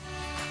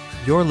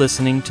You're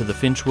listening to the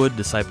Finchwood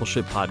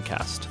Discipleship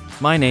Podcast.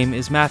 My name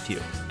is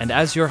Matthew, and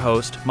as your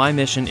host, my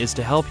mission is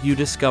to help you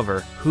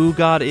discover who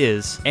God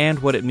is and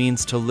what it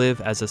means to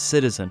live as a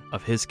citizen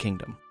of His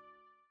kingdom.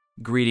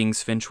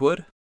 Greetings,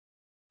 Finchwood.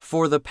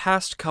 For the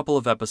past couple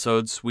of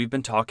episodes, we've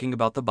been talking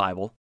about the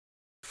Bible.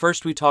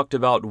 First, we talked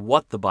about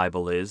what the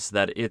Bible is,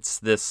 that it's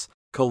this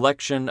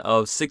collection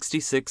of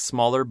 66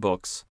 smaller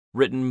books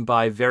written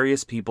by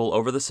various people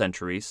over the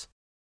centuries.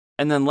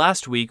 And then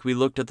last week, we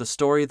looked at the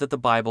story that the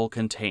Bible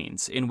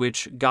contains, in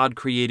which God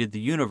created the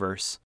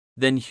universe,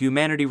 then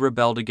humanity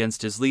rebelled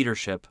against His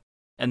leadership,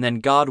 and then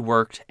God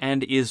worked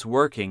and is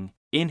working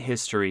in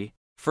history,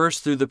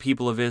 first through the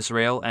people of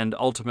Israel and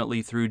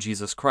ultimately through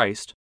Jesus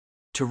Christ,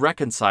 to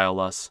reconcile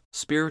us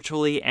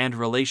spiritually and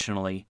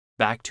relationally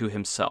back to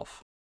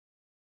Himself.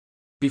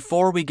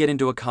 Before we get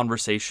into a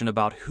conversation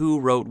about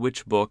who wrote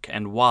which book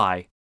and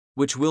why,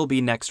 which will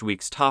be next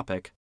week's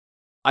topic,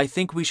 I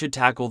think we should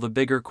tackle the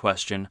bigger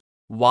question: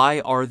 why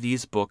are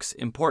these books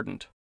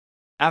important?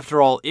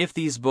 After all, if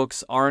these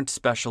books aren't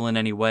special in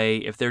any way,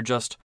 if they're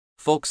just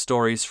folk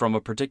stories from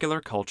a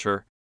particular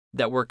culture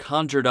that were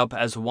conjured up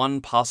as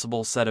one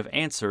possible set of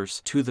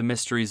answers to the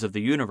mysteries of the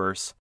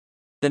universe,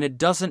 then it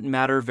doesn't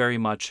matter very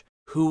much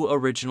who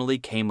originally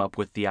came up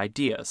with the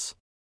ideas.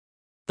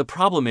 The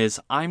problem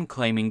is, I'm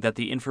claiming that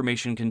the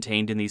information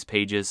contained in these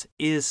pages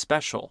is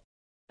special,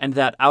 and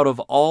that out of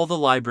all the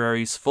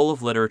libraries full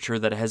of literature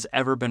that has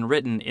ever been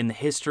written in the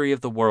history of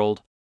the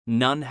world,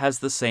 none has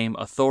the same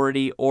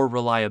authority or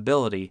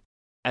reliability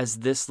as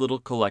this little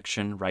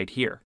collection right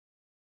here.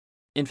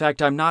 In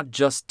fact, I'm not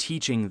just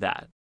teaching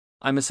that.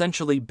 I'm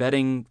essentially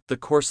betting the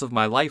course of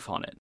my life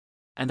on it,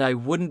 and I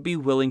wouldn't be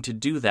willing to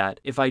do that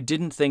if I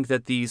didn't think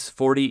that these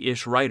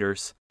 40-ish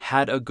writers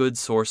had a good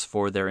source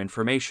for their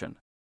information.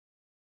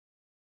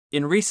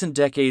 In recent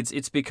decades,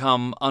 it's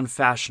become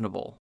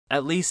unfashionable,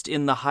 at least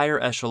in the higher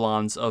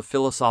echelons of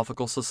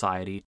philosophical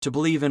society, to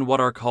believe in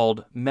what are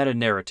called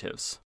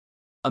meta-narratives.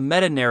 A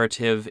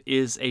meta-narrative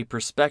is a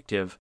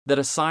perspective that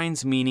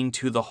assigns meaning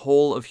to the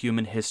whole of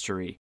human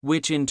history,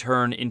 which in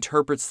turn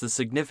interprets the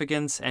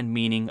significance and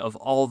meaning of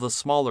all the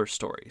smaller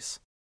stories.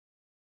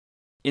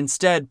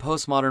 Instead,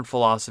 postmodern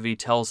philosophy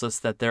tells us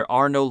that there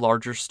are no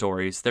larger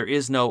stories, there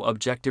is no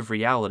objective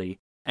reality,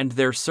 and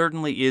there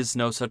certainly is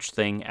no such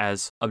thing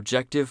as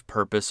objective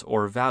purpose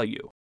or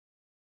value.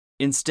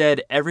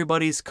 Instead,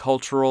 everybody's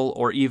cultural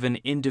or even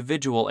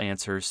individual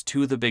answers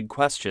to the big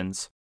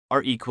questions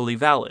are equally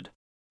valid,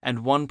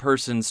 and one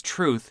person's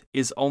truth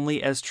is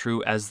only as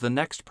true as the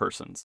next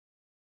person's.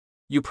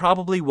 You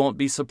probably won't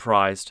be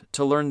surprised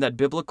to learn that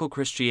biblical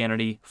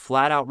Christianity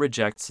flat out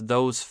rejects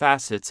those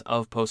facets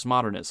of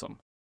postmodernism.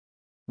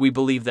 We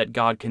believe that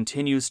God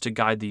continues to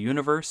guide the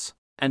universe,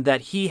 and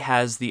that He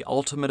has the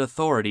ultimate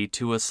authority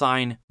to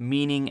assign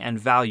meaning and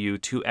value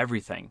to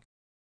everything.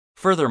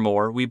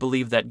 Furthermore, we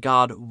believe that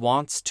God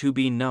wants to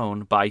be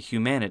known by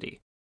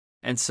humanity,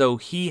 and so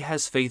He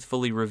has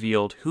faithfully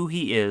revealed who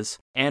He is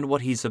and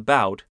what He's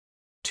about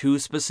to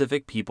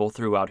specific people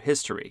throughout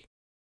history.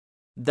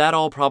 That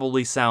all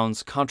probably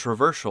sounds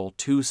controversial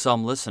to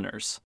some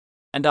listeners,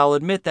 and I'll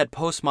admit that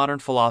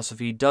postmodern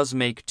philosophy does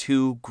make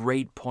two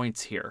great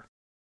points here.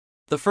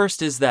 The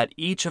first is that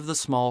each of the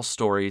small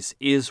stories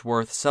is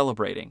worth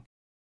celebrating.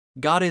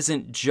 God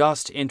isn't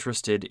just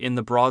interested in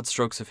the broad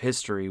strokes of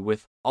history,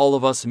 with all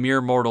of us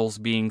mere mortals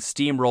being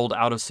steamrolled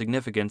out of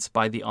significance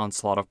by the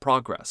onslaught of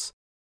progress.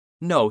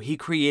 No, He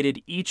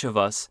created each of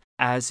us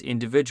as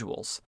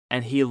individuals,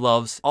 and He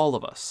loves all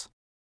of us.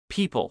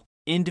 People,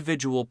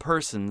 individual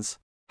persons,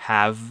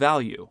 have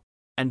value,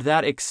 and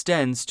that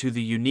extends to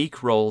the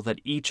unique role that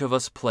each of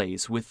us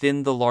plays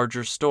within the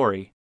larger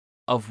story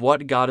of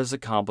what God is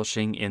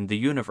accomplishing in the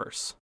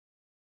universe.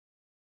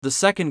 The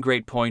second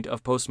great point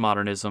of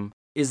postmodernism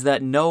is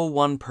that no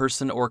one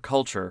person or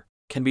culture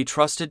can be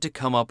trusted to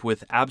come up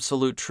with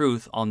absolute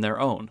truth on their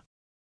own.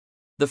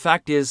 The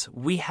fact is,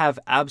 we have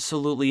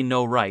absolutely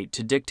no right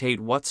to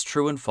dictate what's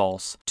true and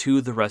false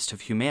to the rest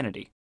of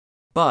humanity.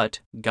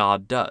 But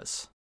God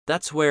does.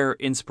 That's where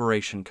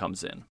inspiration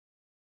comes in.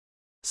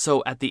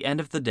 So at the end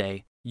of the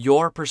day,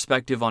 your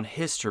perspective on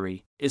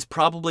history is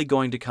probably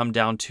going to come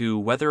down to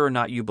whether or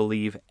not you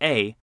believe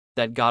A,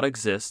 that God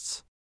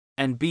exists,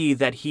 and B,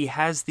 that He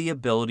has the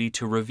ability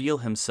to reveal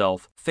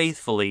Himself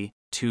faithfully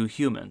to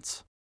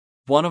humans.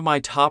 One of my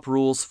top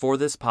rules for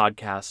this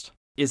podcast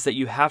is that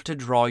you have to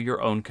draw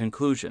your own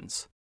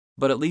conclusions.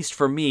 But at least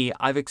for me,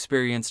 I've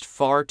experienced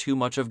far too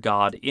much of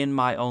God in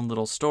my own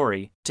little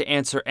story to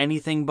answer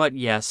anything but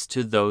yes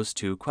to those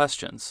two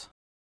questions.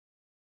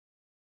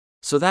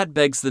 So that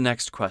begs the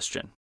next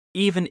question.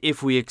 Even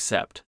if we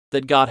accept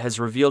that God has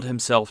revealed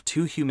Himself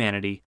to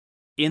humanity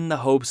in the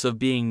hopes of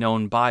being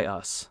known by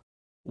us,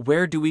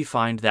 where do we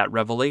find that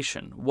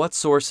revelation? What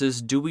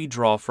sources do we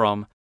draw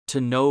from to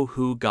know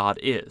who God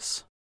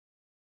is?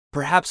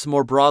 Perhaps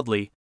more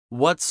broadly,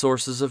 what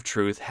sources of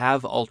truth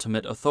have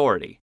ultimate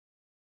authority?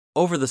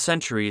 Over the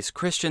centuries,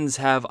 Christians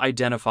have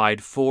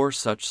identified 4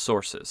 such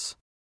sources.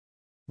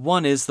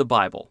 One is the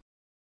Bible.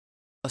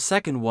 A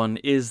second one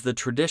is the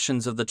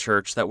traditions of the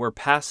church that were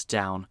passed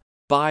down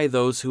by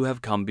those who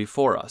have come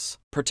before us,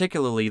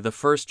 particularly the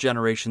first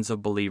generations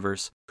of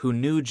believers who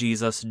knew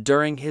Jesus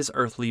during his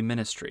earthly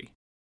ministry.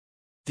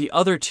 The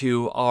other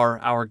two are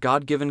our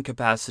God-given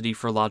capacity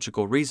for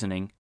logical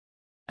reasoning,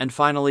 and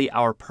finally,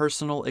 our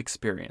personal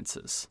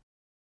experiences.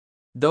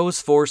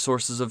 Those four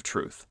sources of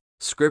truth,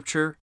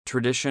 Scripture,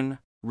 tradition,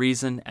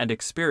 reason, and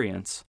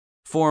experience,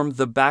 form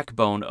the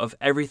backbone of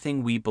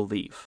everything we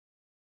believe.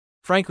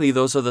 Frankly,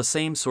 those are the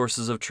same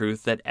sources of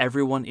truth that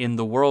everyone in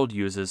the world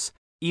uses,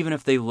 even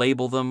if they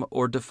label them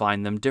or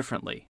define them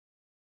differently.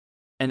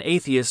 An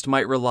atheist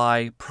might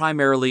rely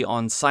primarily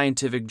on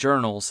scientific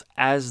journals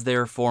as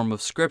their form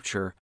of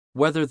scripture,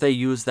 whether they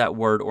use that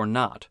word or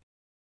not.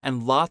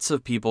 And lots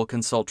of people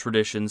consult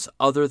traditions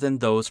other than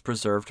those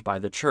preserved by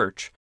the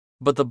church.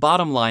 But the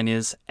bottom line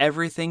is,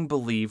 everything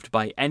believed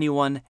by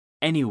anyone,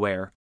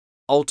 anywhere,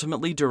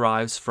 ultimately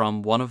derives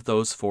from one of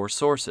those four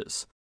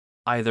sources.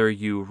 Either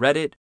you read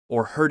it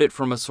or heard it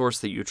from a source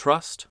that you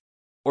trust,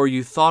 or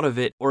you thought of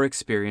it or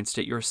experienced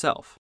it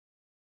yourself.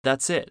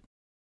 That's it.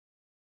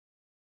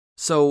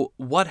 So,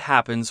 what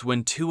happens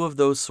when two of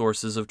those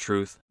sources of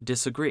truth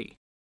disagree?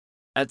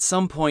 At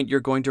some point, you're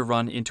going to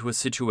run into a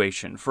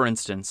situation, for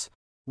instance,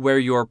 where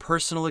your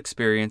personal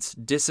experience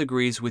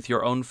disagrees with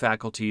your own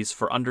faculties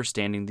for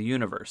understanding the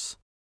universe.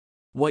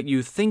 What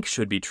you think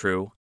should be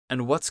true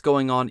and what's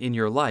going on in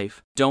your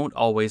life don't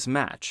always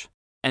match,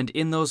 and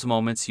in those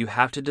moments you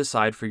have to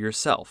decide for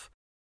yourself,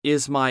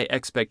 is my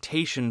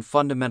expectation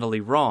fundamentally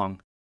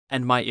wrong,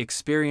 and my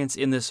experience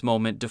in this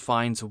moment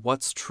defines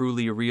what's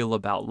truly real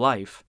about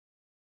life?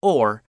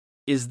 Or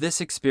is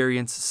this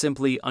experience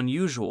simply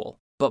unusual,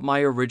 but my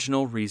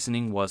original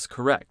reasoning was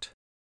correct?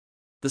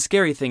 The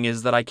scary thing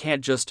is that I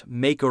can't just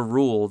make a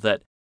rule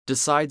that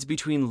decides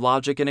between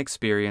logic and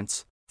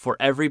experience for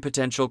every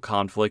potential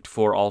conflict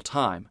for all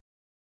time.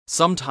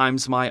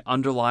 Sometimes my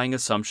underlying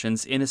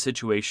assumptions in a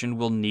situation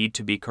will need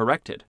to be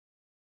corrected.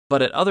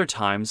 But at other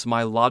times,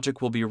 my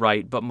logic will be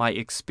right, but my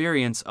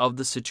experience of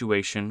the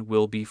situation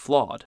will be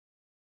flawed.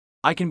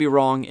 I can be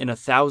wrong in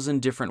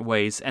 1,000 different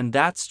ways, and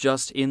that's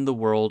just in the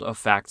world of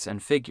facts and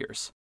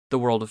figures, the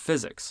world of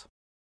physics.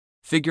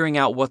 Figuring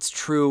out what's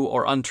true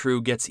or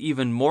untrue gets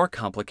even more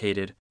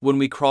complicated when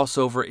we cross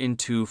over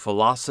into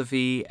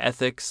philosophy,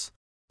 ethics,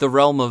 the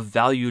realm of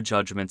value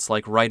judgments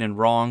like right and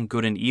wrong,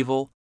 good and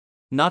evil,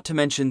 not to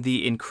mention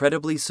the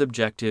incredibly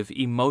subjective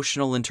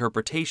emotional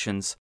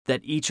interpretations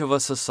that each of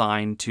us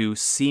assign to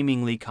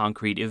seemingly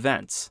concrete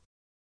events.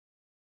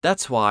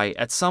 That's why,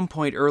 at some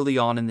point early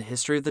on in the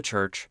history of the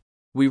church,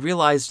 we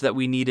realized that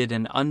we needed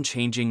an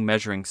unchanging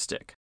measuring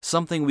stick,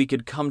 something we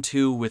could come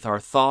to with our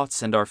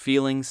thoughts and our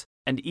feelings,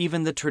 and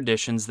even the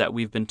traditions that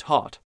we've been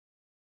taught,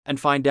 and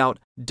find out,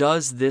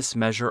 does this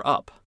measure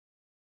up?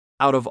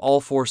 Out of all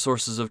four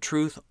sources of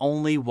truth,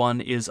 only one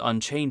is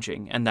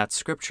unchanging, and that's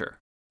Scripture.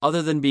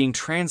 Other than being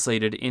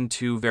translated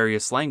into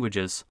various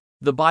languages,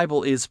 the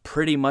Bible is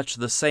pretty much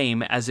the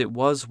same as it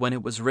was when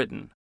it was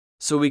written,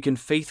 so we can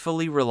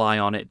faithfully rely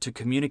on it to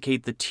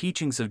communicate the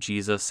teachings of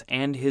Jesus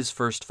and his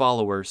first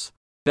followers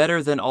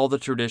better than all the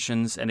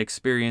traditions and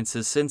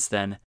experiences since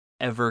then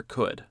ever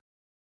could.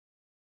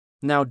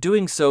 Now,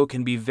 doing so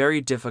can be very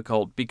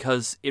difficult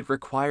because it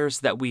requires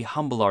that we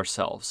humble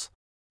ourselves,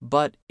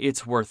 but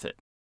it's worth it.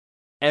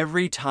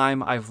 Every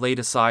time I've laid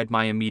aside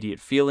my immediate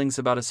feelings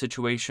about a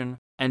situation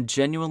and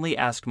genuinely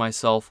asked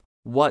myself,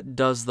 what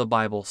does the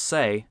Bible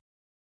say?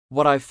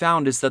 What I've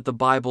found is that the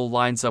Bible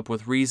lines up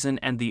with reason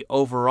and the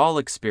overall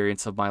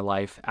experience of my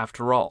life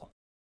after all.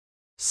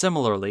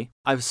 Similarly,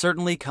 I've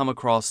certainly come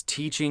across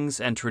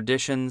teachings and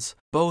traditions,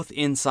 both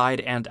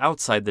inside and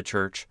outside the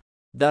church,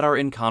 that are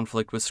in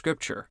conflict with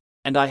Scripture,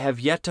 and I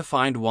have yet to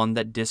find one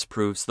that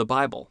disproves the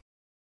Bible.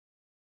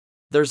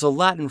 There's a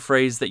Latin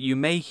phrase that you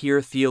may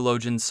hear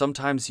theologians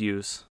sometimes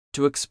use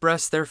to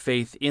express their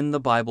faith in the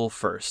Bible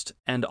first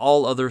and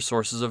all other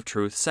sources of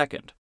truth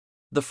second.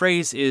 The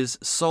phrase is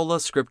sola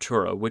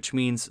scriptura, which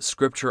means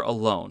Scripture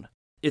alone.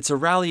 It's a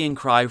rallying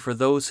cry for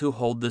those who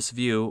hold this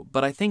view,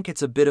 but I think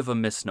it's a bit of a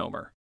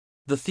misnomer.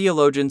 The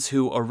theologians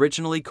who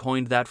originally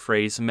coined that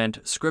phrase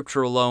meant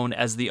Scripture alone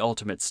as the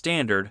ultimate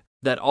standard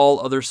that all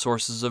other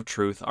sources of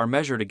truth are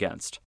measured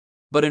against.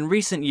 But in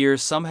recent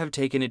years, some have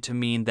taken it to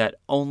mean that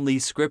only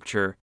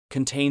Scripture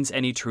contains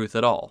any truth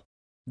at all.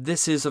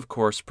 This is, of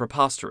course,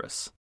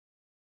 preposterous.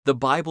 The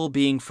Bible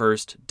being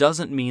first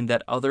doesn't mean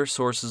that other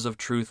sources of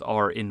truth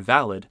are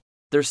invalid.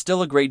 There's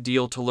still a great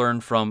deal to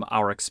learn from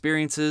our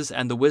experiences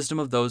and the wisdom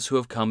of those who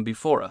have come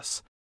before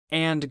us.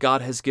 And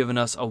God has given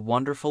us a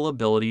wonderful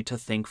ability to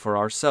think for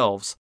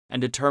ourselves and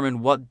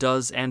determine what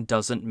does and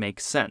doesn't make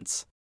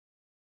sense.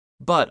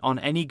 But on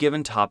any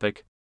given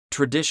topic,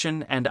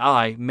 tradition and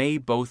I may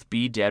both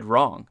be dead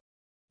wrong.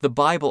 The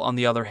Bible, on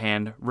the other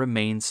hand,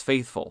 remains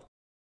faithful.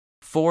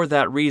 For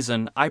that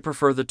reason, I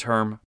prefer the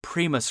term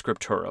prima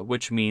scriptura,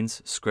 which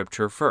means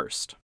Scripture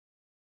first.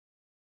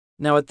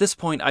 Now, at this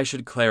point, I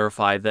should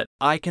clarify that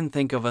I can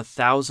think of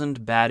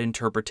 1,000 bad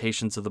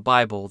interpretations of the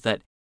Bible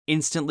that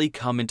instantly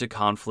come into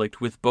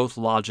conflict with both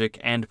logic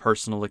and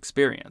personal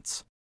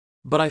experience.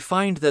 But I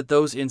find that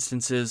those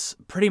instances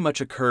pretty much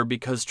occur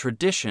because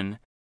tradition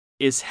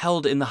is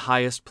held in the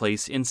highest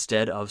place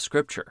instead of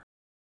Scripture.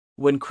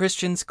 When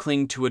Christians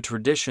cling to a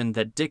tradition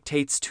that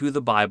dictates to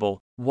the Bible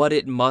what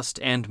it must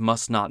and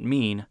must not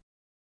mean,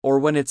 or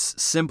when its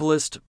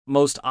simplest,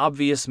 most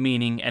obvious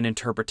meaning and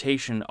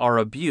interpretation are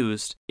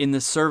abused in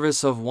the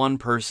service of one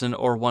person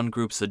or one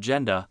group's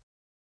agenda,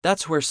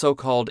 that's where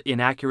so-called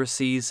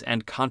inaccuracies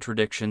and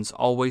contradictions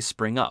always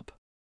spring up.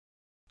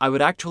 I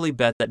would actually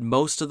bet that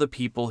most of the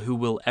people who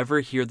will ever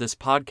hear this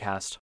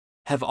podcast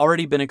have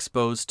already been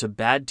exposed to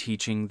bad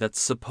teaching that's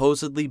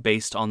supposedly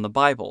based on the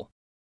Bible,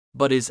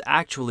 but is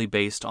actually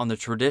based on the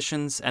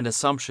traditions and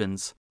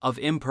assumptions of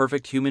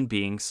imperfect human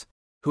beings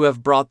who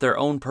have brought their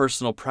own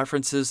personal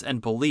preferences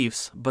and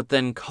beliefs but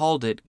then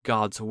called it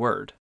God's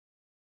Word.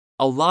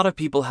 A lot of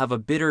people have a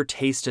bitter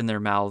taste in their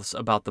mouths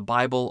about the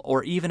Bible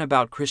or even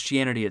about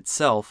Christianity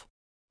itself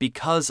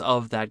because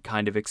of that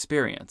kind of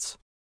experience.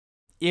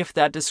 If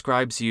that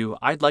describes you,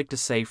 I'd like to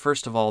say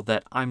first of all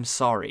that I'm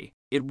sorry.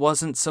 It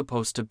wasn't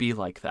supposed to be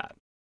like that.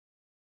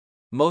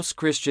 Most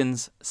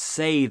Christians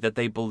say that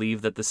they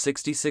believe that the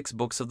 66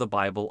 books of the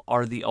Bible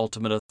are the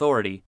ultimate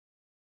authority,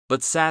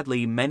 but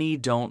sadly, many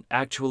don't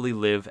actually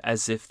live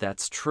as if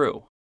that's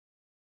true.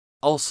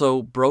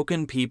 Also,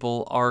 broken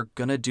people are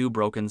gonna do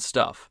broken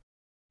stuff,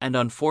 and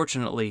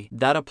unfortunately,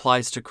 that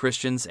applies to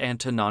Christians and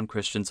to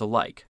non-Christians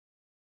alike.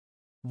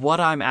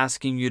 What I'm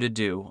asking you to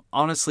do,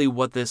 honestly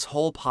what this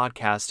whole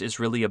podcast is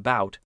really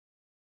about,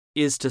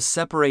 is to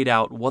separate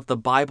out what the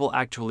Bible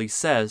actually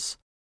says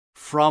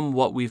from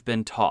what we've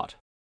been taught.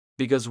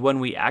 Because when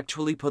we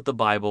actually put the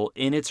Bible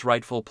in its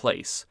rightful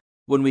place,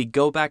 when we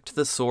go back to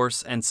the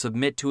source and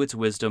submit to its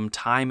wisdom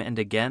time and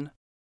again,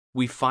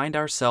 we find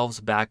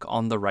ourselves back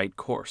on the right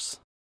course.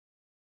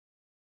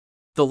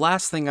 The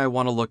last thing I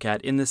want to look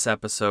at in this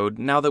episode,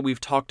 now that we've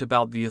talked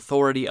about the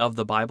authority of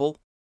the Bible,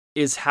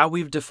 is how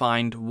we've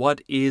defined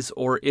what is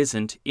or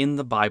isn't in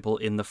the Bible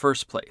in the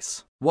first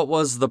place. What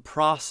was the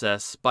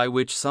process by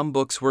which some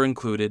books were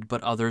included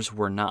but others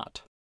were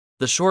not?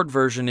 The short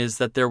version is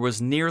that there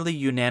was nearly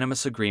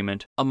unanimous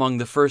agreement among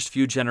the first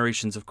few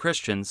generations of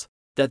Christians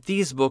that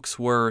these books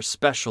were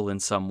special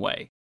in some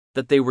way,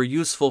 that they were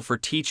useful for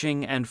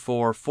teaching and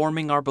for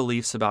forming our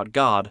beliefs about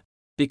God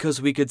because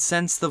we could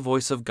sense the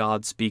voice of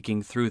God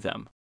speaking through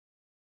them.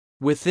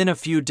 Within a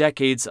few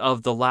decades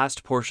of the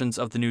last portions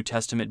of the New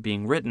Testament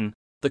being written,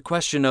 the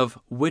question of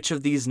which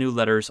of these new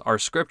letters are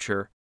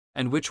Scripture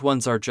and which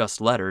ones are just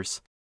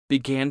letters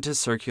began to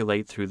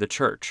circulate through the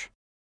church.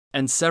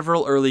 And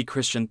several early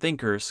Christian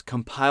thinkers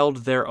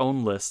compiled their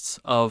own lists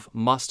of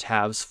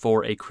must-haves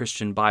for a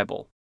Christian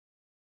Bible.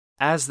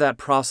 As that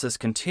process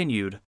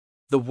continued,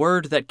 the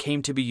word that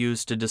came to be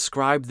used to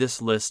describe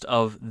this list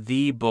of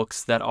the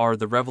books that are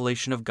the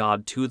revelation of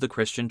God to the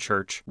Christian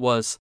church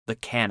was the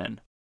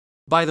canon.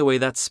 By the way,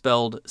 that's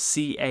spelled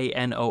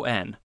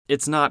C-A-N-O-N.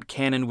 It's not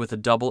canon with a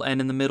double N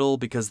in the middle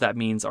because that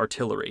means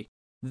artillery.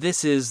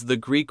 This is the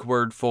Greek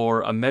word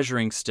for a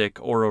measuring stick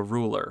or a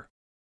ruler.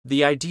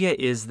 The idea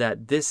is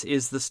that this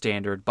is the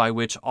standard by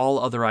which all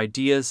other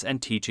ideas and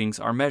teachings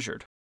are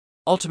measured.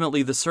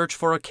 Ultimately, the search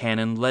for a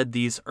canon led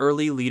these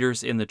early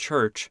leaders in the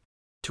church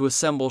to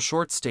assemble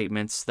short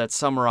statements that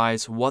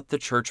summarize what the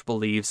church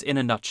believes in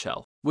a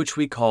nutshell, which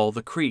we call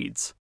the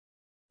creeds.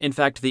 In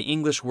fact, the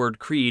English word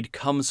creed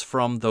comes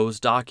from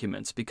those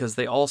documents because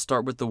they all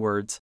start with the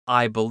words,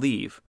 I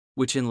believe,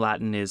 which in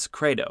Latin is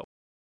credo.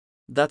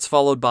 That's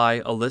followed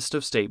by a list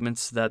of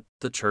statements that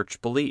the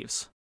church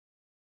believes.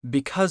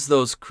 Because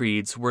those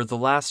creeds were the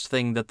last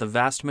thing that the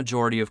vast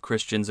majority of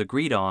Christians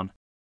agreed on,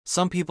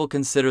 some people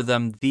consider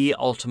them the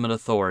ultimate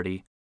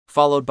authority,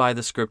 followed by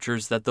the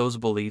scriptures that those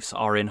beliefs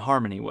are in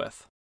harmony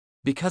with.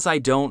 Because I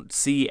don't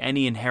see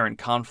any inherent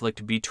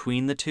conflict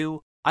between the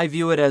two, I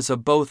view it as a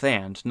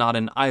both-and, not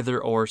an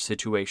either-or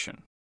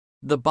situation.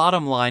 The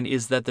bottom line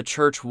is that the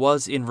church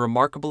was in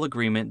remarkable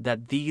agreement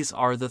that these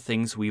are the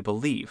things we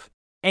believe,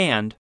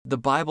 and the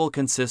Bible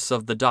consists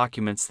of the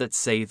documents that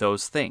say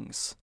those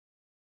things.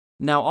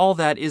 Now, all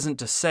that isn't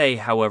to say,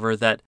 however,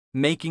 that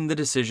making the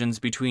decisions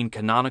between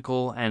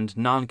canonical and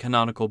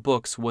non-canonical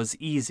books was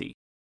easy.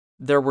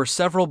 There were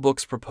several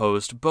books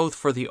proposed, both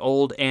for the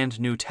Old and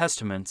New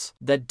Testaments,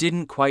 that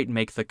didn't quite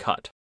make the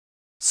cut.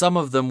 Some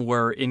of them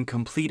were in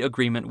complete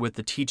agreement with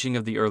the teaching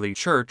of the early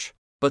church,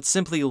 but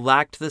simply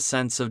lacked the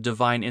sense of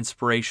divine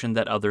inspiration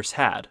that others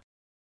had,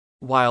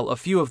 while a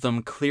few of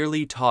them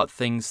clearly taught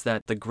things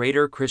that the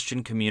greater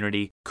Christian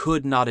community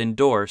could not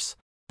endorse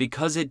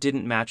because it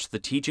didn't match the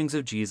teachings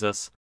of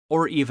Jesus,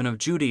 or even of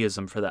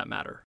Judaism for that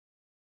matter.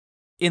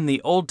 In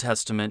the Old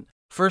Testament,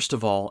 first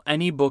of all,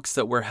 any books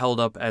that were held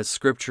up as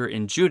scripture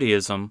in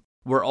Judaism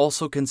were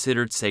also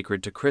considered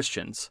sacred to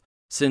Christians,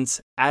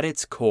 since at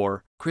its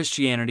core,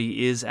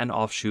 Christianity is an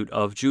offshoot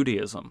of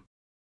Judaism.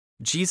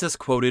 Jesus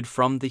quoted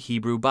from the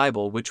Hebrew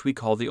Bible, which we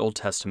call the Old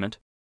Testament,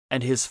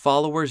 and his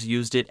followers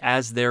used it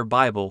as their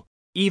Bible,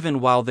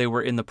 even while they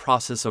were in the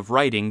process of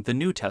writing the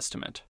New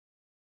Testament.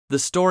 The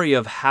story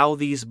of how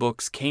these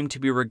books came to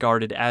be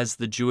regarded as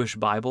the Jewish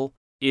Bible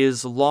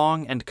is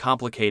long and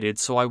complicated,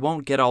 so I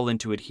won't get all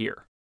into it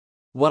here.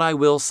 What I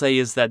will say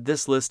is that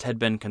this list had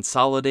been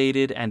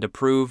consolidated and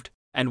approved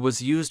and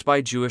was used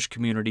by Jewish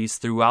communities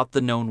throughout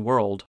the known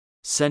world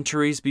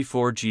centuries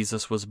before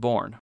Jesus was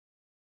born.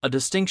 A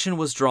distinction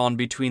was drawn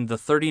between the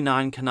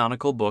 39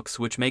 canonical books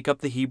which make up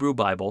the Hebrew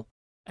Bible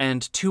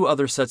and two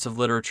other sets of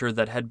literature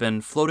that had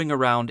been floating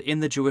around in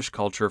the Jewish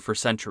culture for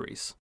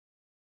centuries.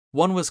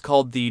 One was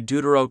called the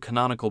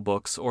Deuterocanonical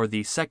books, or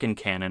the Second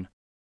Canon,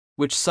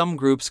 which some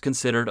groups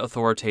considered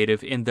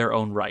authoritative in their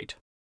own right.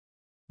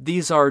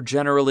 These are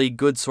generally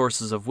good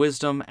sources of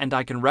wisdom, and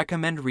I can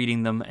recommend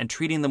reading them and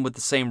treating them with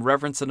the same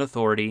reverence and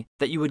authority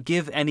that you would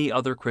give any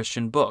other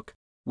Christian book,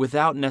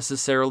 without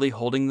necessarily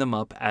holding them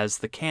up as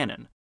the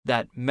canon,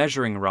 that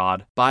measuring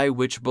rod by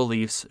which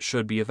beliefs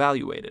should be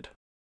evaluated.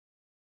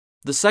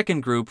 The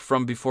second group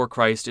from before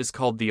Christ is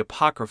called the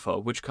Apocrypha,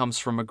 which comes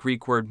from a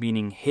Greek word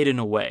meaning hidden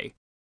away.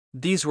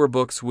 These were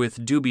books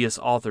with dubious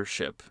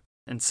authorship,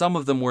 and some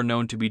of them were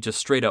known to be just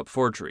straight-up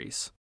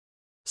forgeries.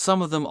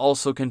 Some of them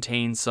also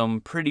contain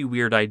some pretty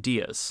weird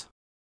ideas.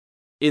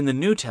 In the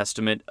New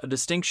Testament, a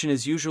distinction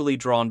is usually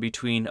drawn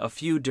between a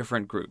few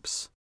different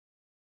groups.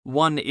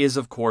 One is,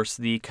 of course,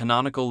 the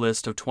canonical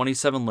list of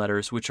 27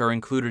 letters which are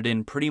included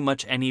in pretty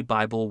much any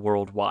Bible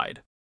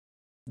worldwide.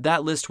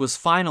 That list was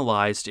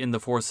finalized in the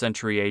 4th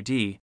century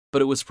AD,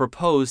 but it was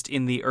proposed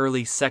in the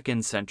early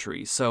 2nd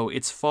century, so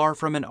it's far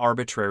from an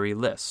arbitrary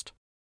list.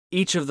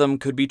 Each of them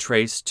could be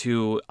traced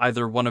to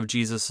either one of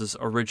Jesus'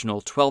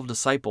 original 12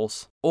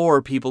 disciples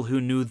or people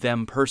who knew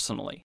them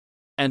personally.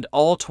 And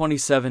all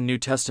 27 New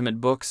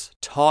Testament books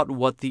taught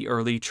what the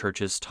early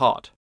churches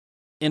taught.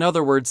 In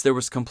other words, there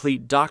was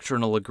complete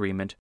doctrinal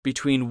agreement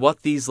between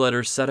what these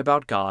letters said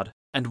about God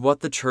and what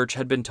the church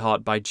had been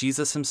taught by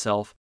Jesus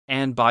himself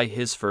and by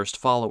his first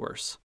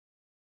followers.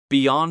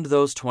 Beyond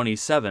those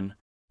 27,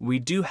 we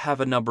do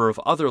have a number of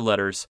other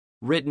letters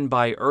written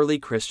by early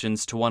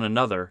Christians to one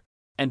another,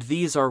 and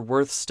these are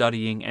worth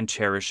studying and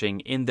cherishing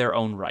in their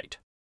own right.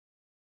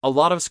 A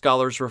lot of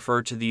scholars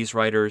refer to these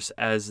writers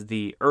as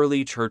the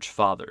early church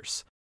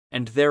fathers,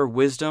 and their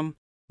wisdom,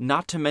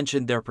 not to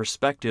mention their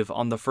perspective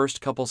on the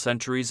first couple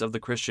centuries of the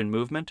Christian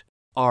movement,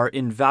 are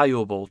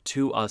invaluable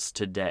to us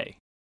today.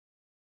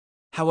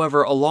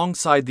 However,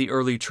 alongside the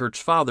early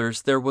church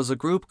fathers, there was a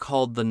group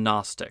called the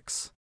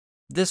Gnostics.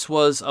 This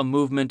was a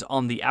movement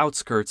on the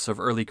outskirts of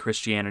early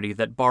Christianity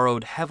that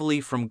borrowed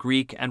heavily from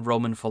Greek and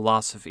Roman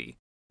philosophy.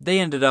 They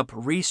ended up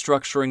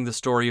restructuring the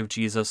story of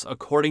Jesus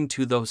according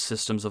to those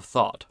systems of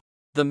thought.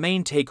 The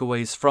main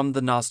takeaways from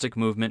the Gnostic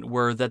movement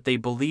were that they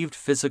believed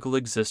physical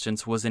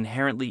existence was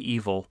inherently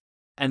evil,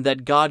 and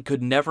that God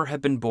could never have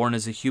been born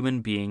as a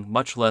human being,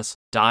 much less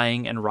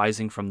dying and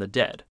rising from the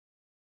dead.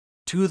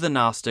 To the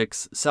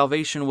Gnostics,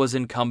 salvation was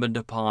incumbent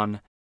upon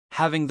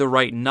having the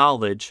right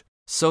knowledge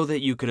so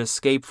that you could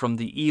escape from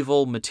the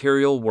evil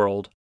material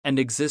world and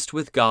exist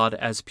with God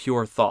as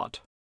pure thought.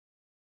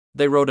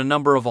 They wrote a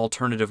number of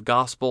alternative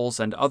gospels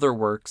and other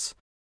works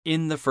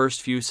in the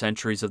first few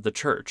centuries of the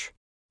church,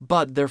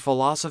 but their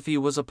philosophy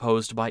was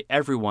opposed by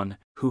everyone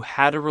who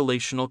had a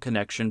relational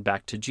connection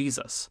back to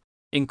Jesus,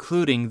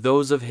 including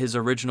those of his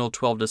original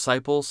 12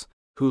 disciples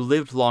who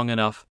lived long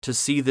enough to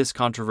see this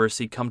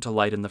controversy come to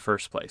light in the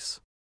first place.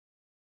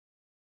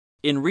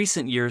 In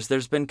recent years,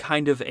 there's been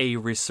kind of a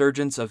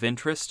resurgence of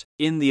interest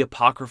in the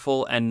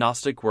apocryphal and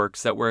Gnostic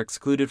works that were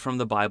excluded from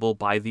the Bible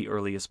by the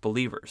earliest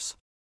believers.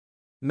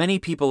 Many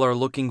people are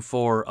looking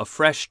for a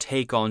fresh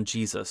take on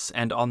Jesus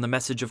and on the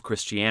message of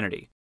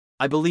Christianity.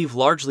 I believe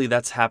largely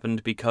that's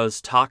happened because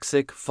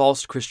toxic,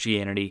 false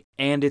Christianity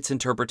and its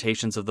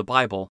interpretations of the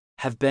Bible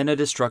have been a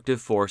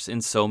destructive force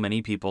in so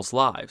many people's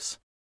lives.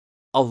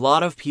 A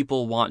lot of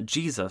people want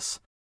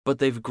Jesus, but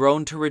they've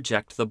grown to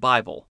reject the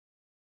Bible.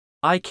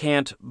 I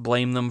can't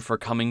blame them for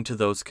coming to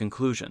those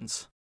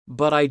conclusions,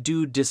 but I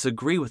do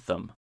disagree with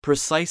them,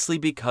 precisely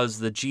because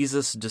the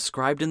Jesus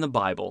described in the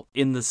Bible,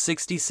 in the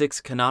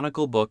 66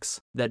 canonical books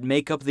that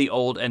make up the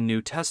Old and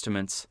New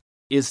Testaments,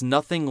 is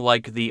nothing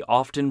like the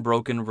often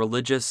broken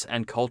religious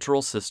and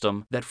cultural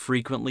system that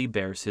frequently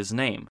bears his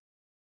name.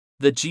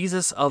 The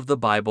Jesus of the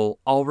Bible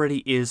already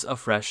is a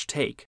fresh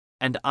take,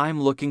 and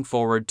I'm looking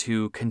forward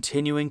to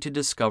continuing to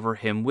discover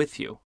him with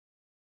you.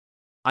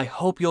 I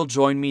hope you'll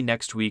join me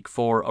next week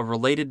for a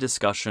related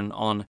discussion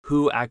on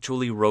who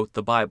actually wrote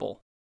the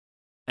Bible.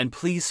 And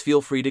please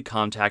feel free to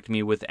contact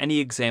me with any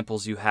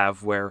examples you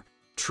have where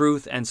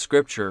truth and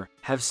scripture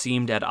have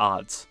seemed at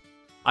odds.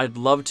 I'd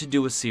love to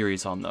do a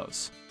series on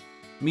those.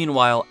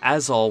 Meanwhile,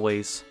 as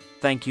always,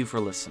 thank you for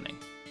listening.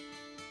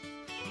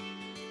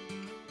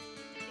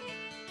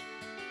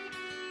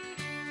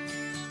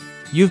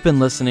 You've been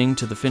listening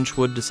to the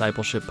Finchwood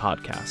Discipleship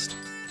Podcast,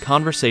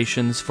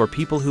 conversations for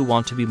people who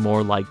want to be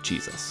more like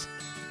Jesus.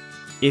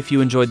 If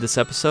you enjoyed this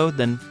episode,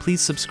 then please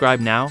subscribe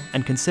now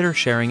and consider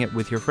sharing it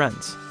with your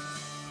friends.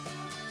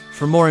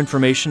 For more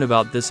information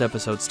about this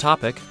episode's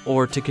topic,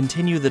 or to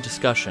continue the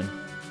discussion,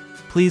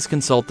 please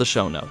consult the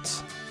show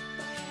notes.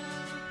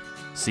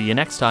 See you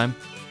next time.